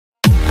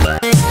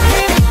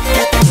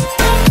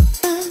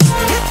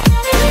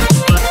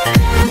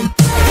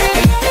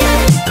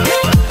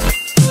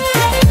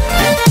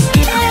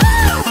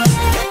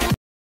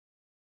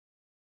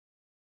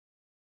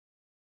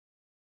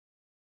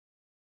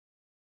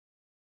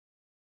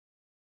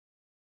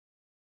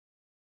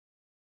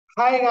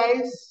Hi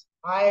guys,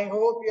 I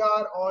hope you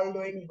are all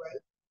doing well.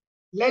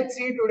 Let's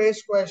see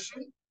today's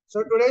question.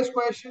 So today's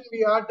question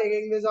we are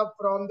taking this up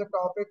from the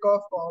topic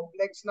of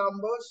complex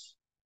numbers.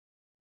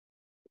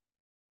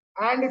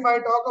 And if I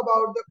talk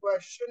about the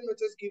question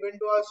which is given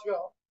to us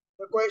here,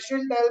 the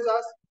question tells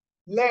us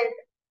let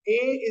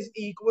A is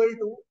equal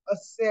to a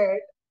set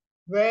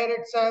where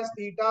it says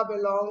theta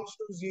belongs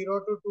to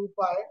 0 to 2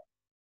 pi.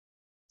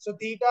 So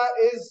theta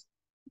is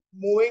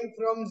moving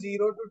from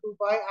 0 to 2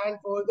 pi, and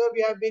further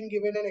we have been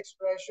given an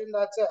expression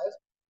that says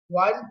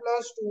 1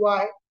 plus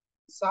 2i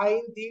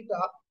sine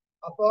theta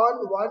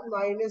upon 1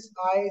 minus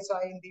I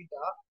sine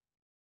theta.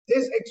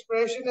 This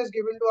expression is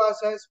given to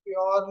us as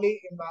purely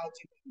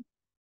imaginary.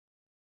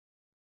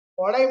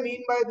 What I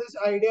mean by this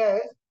idea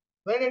is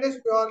when it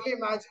is purely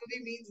imaginary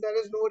means there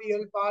is no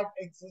real part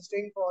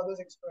existing for this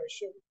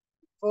expression.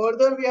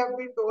 Further, we have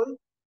been told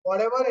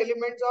whatever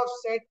elements of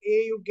set A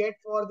you get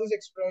for these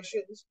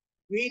expressions,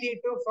 we need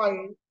to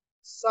find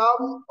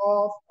sum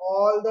of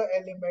all the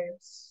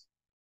elements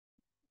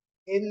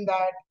in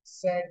that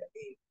set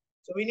A.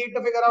 So we need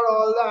to figure out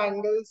all the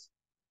angles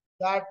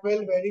that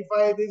will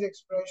verify this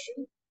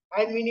expression,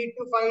 and we need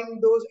to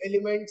find those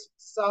elements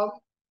sum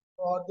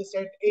for the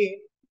set A,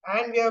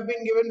 and we have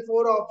been given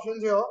four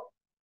options here.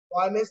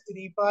 One is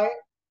 3 pi,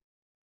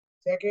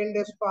 second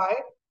is pi,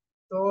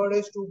 third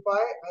is 2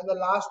 pi, and the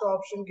last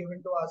option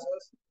given to us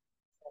is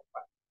 4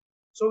 pi.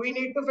 So we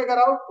need to figure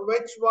out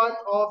which one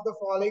of the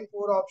following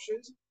four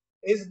options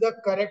is the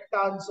correct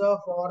answer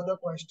for the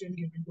question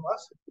given to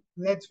us.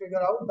 Let's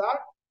figure out that.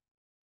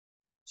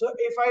 So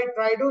if I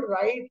try to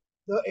write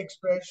the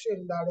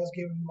expression that is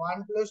given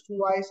 1 plus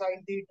 2i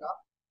sine theta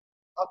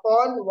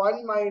upon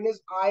 1 minus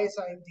I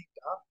sine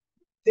theta,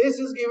 this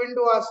is given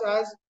to us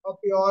as a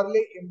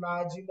purely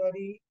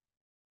imaginary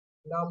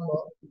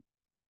number.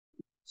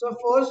 So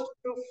first,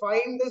 to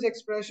find this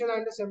expression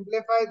and to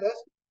simplify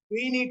this,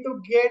 we need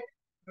to get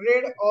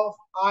rid of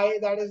I,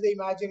 that is the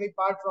imaginary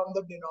part, from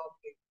the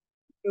denominator.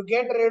 To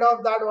get rid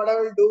of that, what I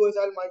will do is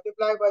I'll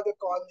multiply by the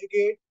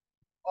conjugate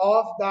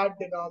of that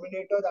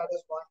denominator, that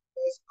is 1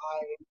 plus I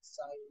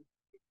sine.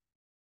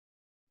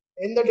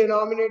 In the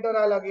denominator,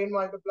 I'll again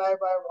multiply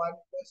by 1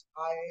 plus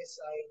I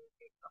sine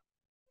theta.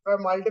 If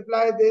I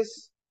multiply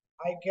this,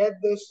 I get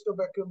this to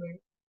become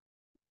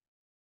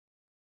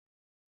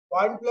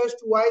 1 plus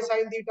 2i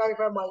sine theta. If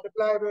I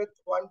multiply with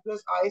 1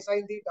 plus I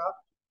sine theta,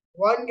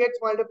 1 gets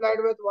multiplied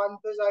with 1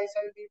 plus I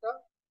sine theta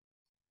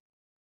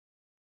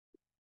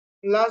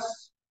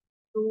plus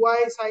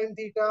 2i sine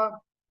theta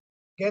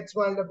gets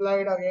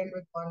multiplied again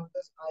with 1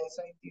 plus I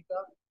sine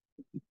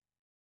theta.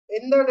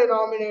 In the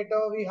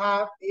denominator, we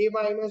have a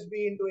minus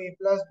b into a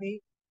plus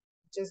b,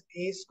 which is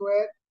a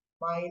square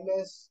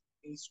minus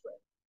b square.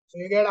 So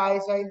you get I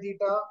sine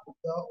theta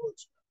the whole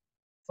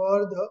square.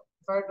 Further,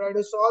 if I try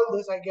to solve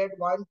this, I get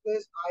 1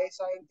 plus I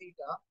sine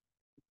theta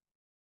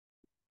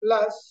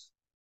plus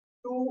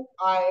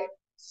 2i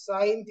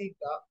sine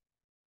theta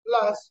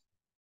plus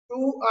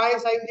 2i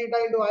sine theta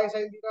into I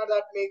sine theta,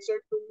 that makes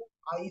it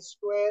 2i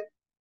square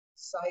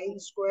sine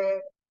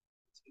square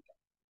theta.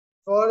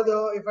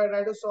 Further, if I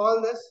try to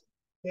solve this,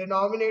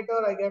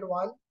 denominator I get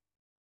 1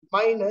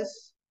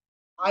 minus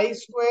I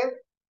square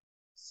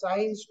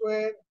sine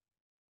square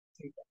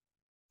theta.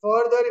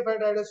 Further, if I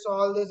try to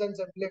solve this and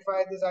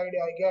simplify this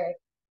idea, I get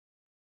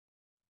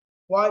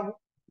 1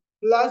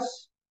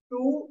 plus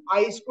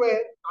 2i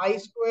square. I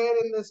square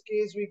in this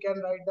case, we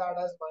can write that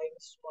as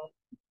minus 1.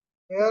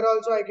 Here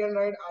also I can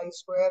write I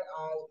square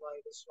as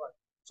minus 1.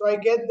 So I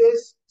get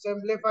this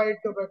simplified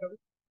to become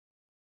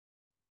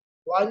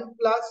 1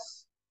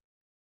 plus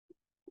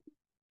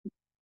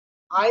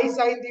I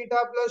sine theta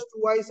plus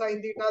 2i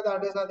sine theta,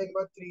 that is nothing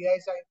but 3i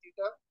sine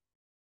theta,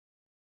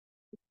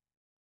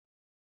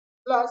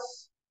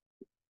 plus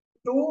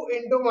 2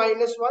 into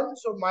minus 1,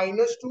 so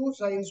minus 2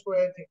 sine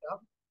square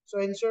theta. So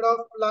instead of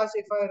plus,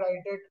 if I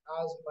write it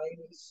as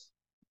minus,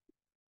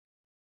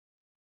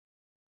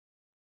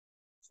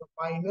 so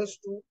minus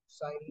 2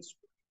 sine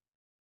square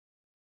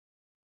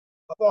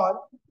upon,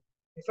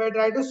 if I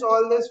try to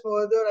solve this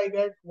further, I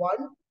get 1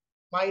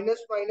 minus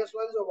minus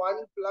 1, so 1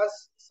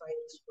 plus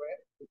sine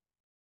square.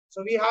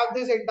 So we have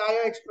this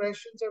entire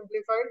expression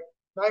simplified.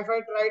 Now if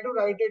I try to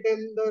write it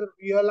in the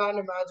real and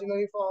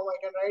imaginary form, I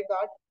can write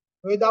that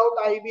without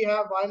I we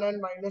have 1 and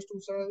minus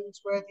 2 sine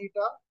square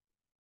theta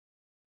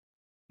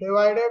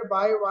divided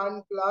by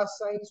 1 plus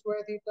sine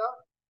square theta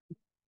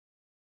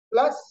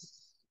plus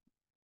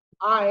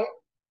I,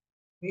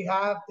 we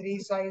have 3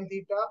 sine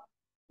theta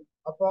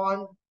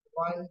upon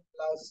 1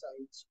 plus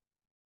sine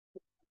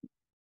square.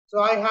 So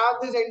I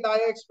have this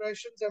entire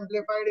expression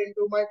simplified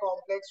into my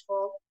complex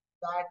form,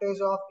 that is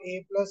of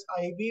a plus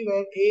ib,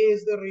 where a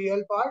is the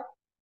real part.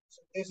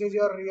 So this is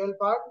your real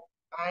part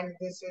and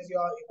this is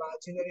your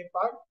imaginary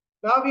part.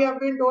 Now we have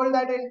been told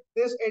that in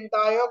this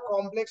entire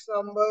complex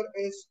number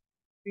is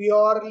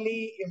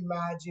purely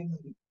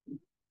imaginary.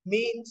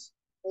 Means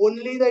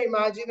only the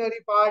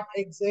imaginary part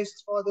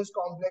exists for this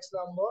complex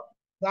number.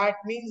 That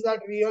means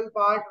that real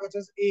part, which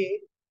is a,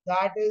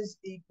 that is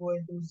equal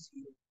to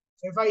 0.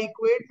 So if I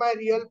equate my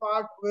real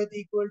part with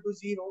equal to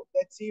 0,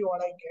 let's see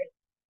what I get.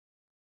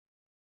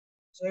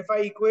 So if I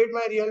equate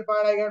my real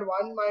part, I get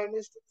 1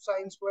 minus 2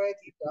 sine square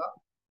theta.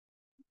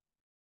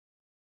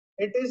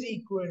 It is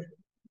equal to,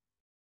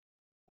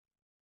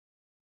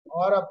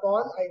 or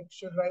upon, I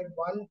should write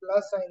 1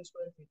 plus sine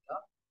square theta.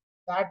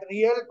 That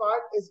real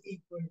part is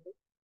equal to,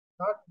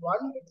 not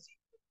 1, it is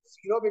equal to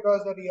 0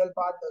 because the real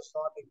part does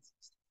not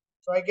exist.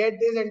 So I get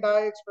this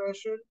entire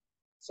expression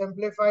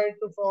simplified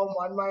to form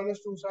 1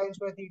 minus 2 sine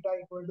square theta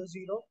equal to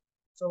 0.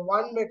 So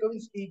 1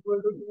 becomes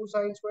equal to 2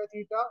 sine square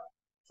theta.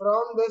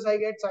 From this I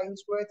get sine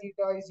square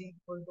theta is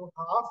equal to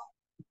half.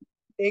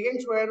 Taking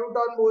square root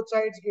on both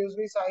sides gives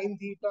me sine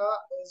theta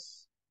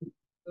is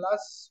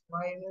plus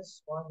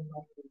minus 1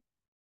 by root.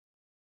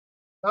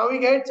 Now we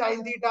get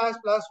sine theta is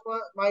plus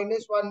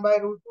minus 1 by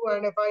root 2,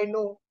 and if I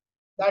know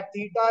that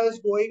theta is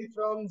going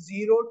from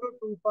 0 to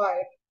 2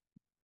 pi,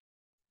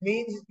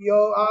 means you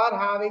are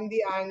having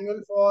the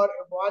angle for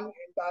one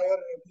entire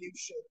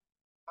revolution.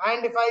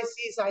 And if I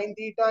see sine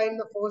theta in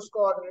the first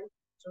quadrant,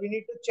 so we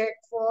need to check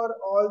for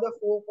all the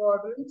four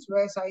quadrants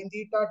where sine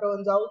theta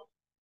turns out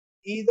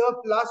either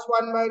plus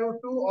 1 by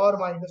root 2 or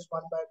minus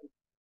 1 by root 2.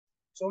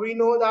 So we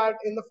know that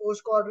in the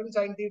first quadrant,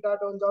 sine theta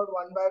turns out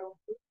 1 by root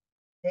 2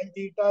 when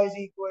theta is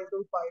equal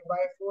to pi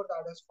by 4,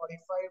 that is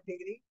 45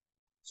 degree.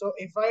 So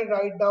if I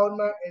write down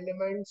my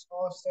elements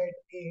of set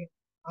A,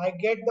 I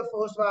get the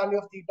first value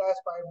of theta as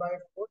pi by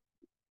 4.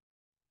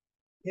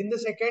 In the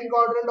second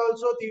quadrant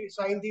also, the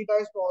sine theta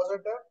is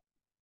positive,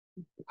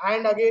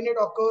 and again it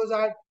occurs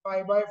at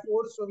pi by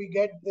 4. So we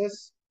get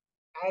this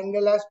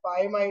angle as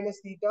pi minus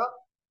theta.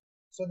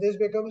 So this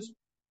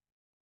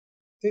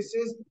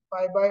is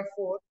pi by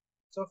 4.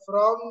 So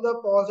from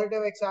the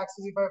positive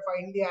x-axis, if I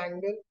find the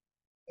angle,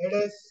 it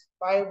is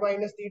pi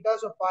minus theta.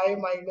 So pi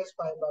minus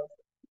pi by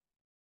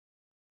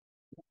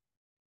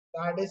 4.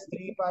 That is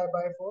 3 pi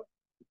by 4.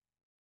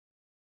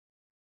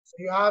 So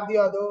you have the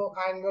other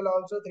angle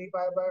also 3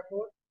 pi by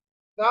 4.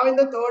 Now in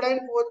the third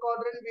and fourth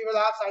quadrant, we will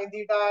have sine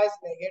theta as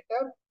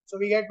negative. So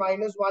we get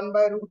minus 1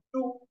 by root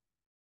 2.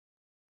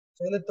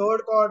 So in the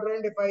third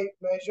quadrant, if I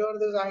measure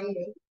this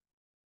angle,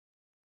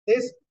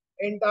 this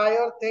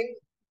entire thing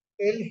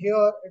till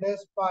here, it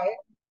is pi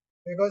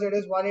because it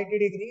is 180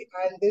 degree,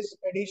 and this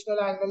additional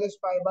angle is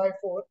pi by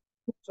 4.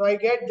 So I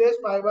get this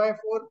pi by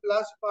 4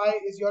 plus pi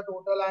is your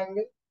total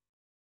angle.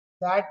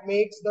 That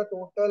makes the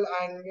total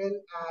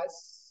angle as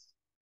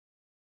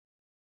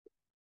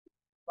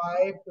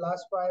pi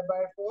plus pi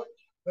by 4,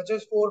 which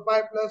is 4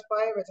 pi plus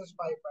pi, which is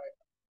 5 pi.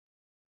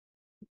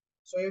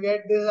 So you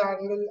get this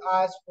angle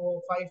as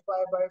 5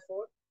 pi by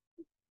 4.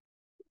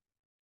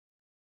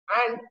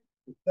 And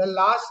the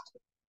last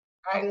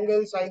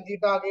angle sine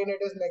theta, again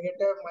it is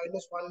negative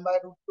minus 1 by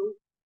root 2.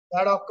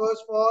 That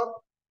occurs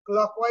for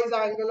clockwise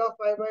angle of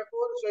pi by 4.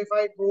 So if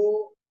I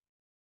go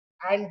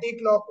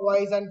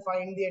anti-clockwise and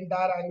find the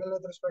entire angle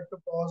with respect to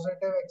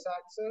positive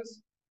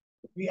x-axis,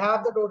 we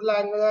have the total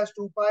angle as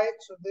 2 pi.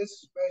 So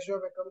this measure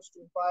becomes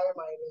 2 pi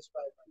minus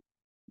pi pi.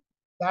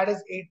 That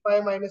is 8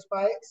 pi minus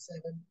pi,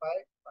 7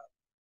 pi pi.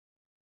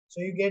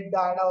 So you get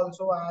that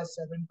also as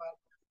 7 pi.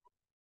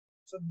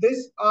 So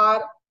these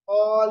are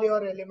all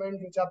your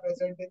elements which are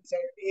present in set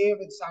A,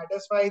 which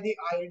satisfy the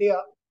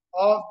idea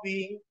of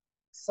being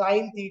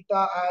sine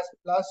theta as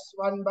plus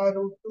 1 by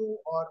root 2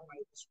 or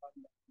minus 1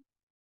 by root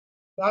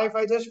 2. Now if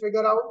I just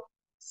figure out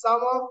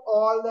sum of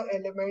all the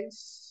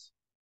elements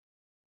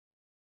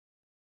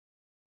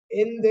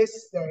in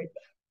this set,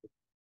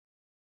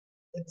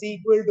 it's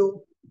equal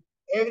to,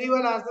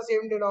 everyone has the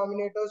same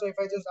denominator. So if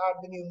I just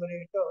add the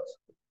numerators,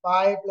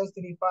 pi plus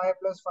 3 pi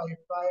plus 5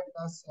 pi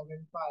plus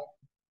 7 pi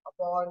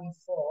upon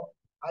 4,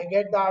 I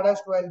get that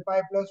as 12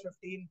 pi plus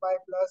 15 pi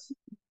plus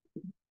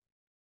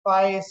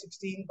pi is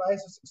 16 pi.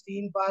 So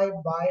 16 pi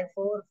by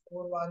 4,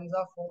 4 ones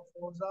are 4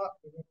 fours are,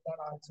 you get that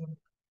answer.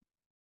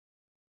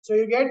 So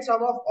you get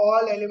sum of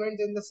all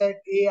elements in the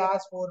set A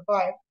as 4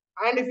 pi.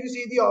 And if you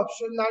see the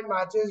option that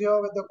matches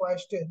here with the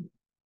question,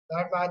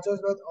 that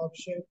matches with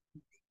option.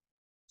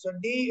 So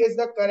D is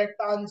the correct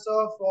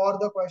answer for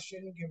the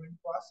question given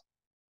to us.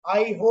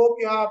 I hope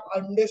you have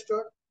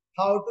understood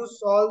how to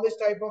solve this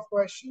type of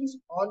questions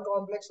on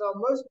complex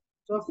numbers.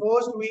 So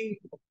first we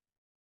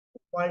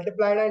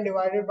multiplied and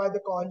divided by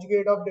the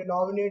conjugate of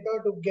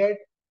denominator to get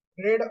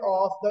rid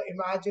of the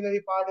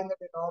imaginary part in the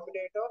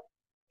denominator.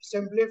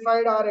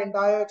 Simplified our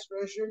entire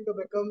expression to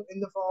become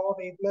in the form of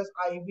a plus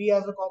ib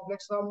as a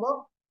complex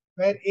number,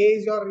 where a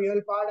is your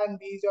real part and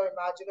b is your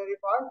imaginary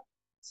part.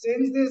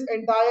 Since this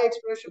entire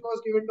expression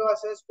was given to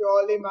us as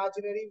purely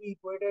imaginary, we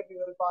equated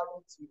real part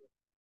with 0.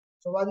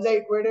 So once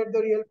I equated the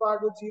real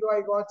part with 0,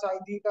 I got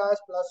sine theta as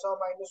plus or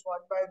minus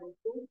 1 by root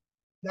 2.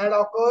 That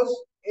occurs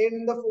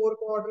in the four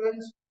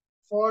quadrants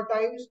 4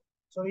 times.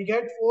 So we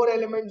get 4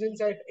 elements in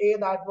set A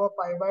that were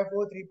pi by 4,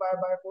 3 pi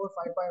by 4,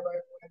 5 pi by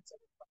 4, and 7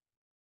 pi.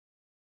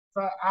 If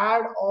I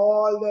add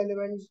all the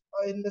elements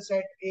in the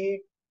set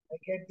A, I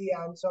get the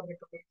answer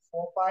becoming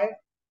 4 pi.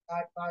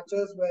 That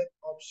matches with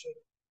option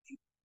D.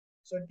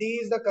 So D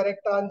is the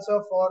correct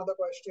answer for the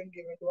question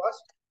given to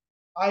us.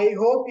 I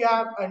hope you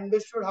have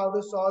understood how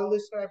to solve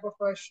this type of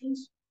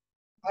questions.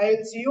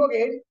 I'll see you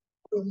again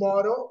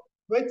tomorrow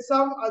with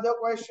some other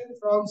question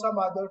from some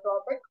other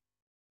topic.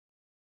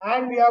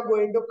 And we are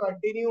going to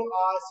continue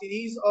our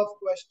series of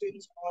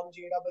questions on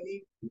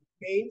JEE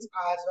mains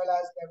as well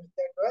as 11th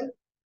and 12th.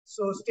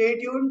 So stay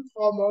tuned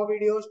for more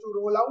videos to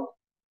roll out.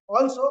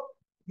 Also,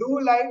 do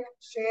like,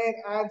 share,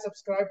 and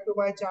subscribe to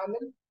my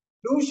channel.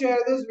 Do share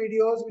these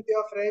videos with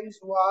your friends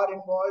who are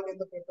involved in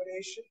the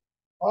preparation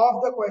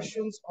of the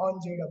questions on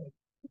JEE,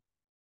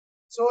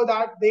 so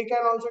that they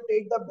can also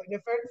take the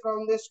benefit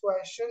from these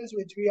questions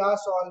which we are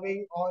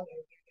solving on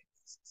everyday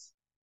basis.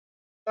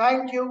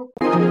 Thank you.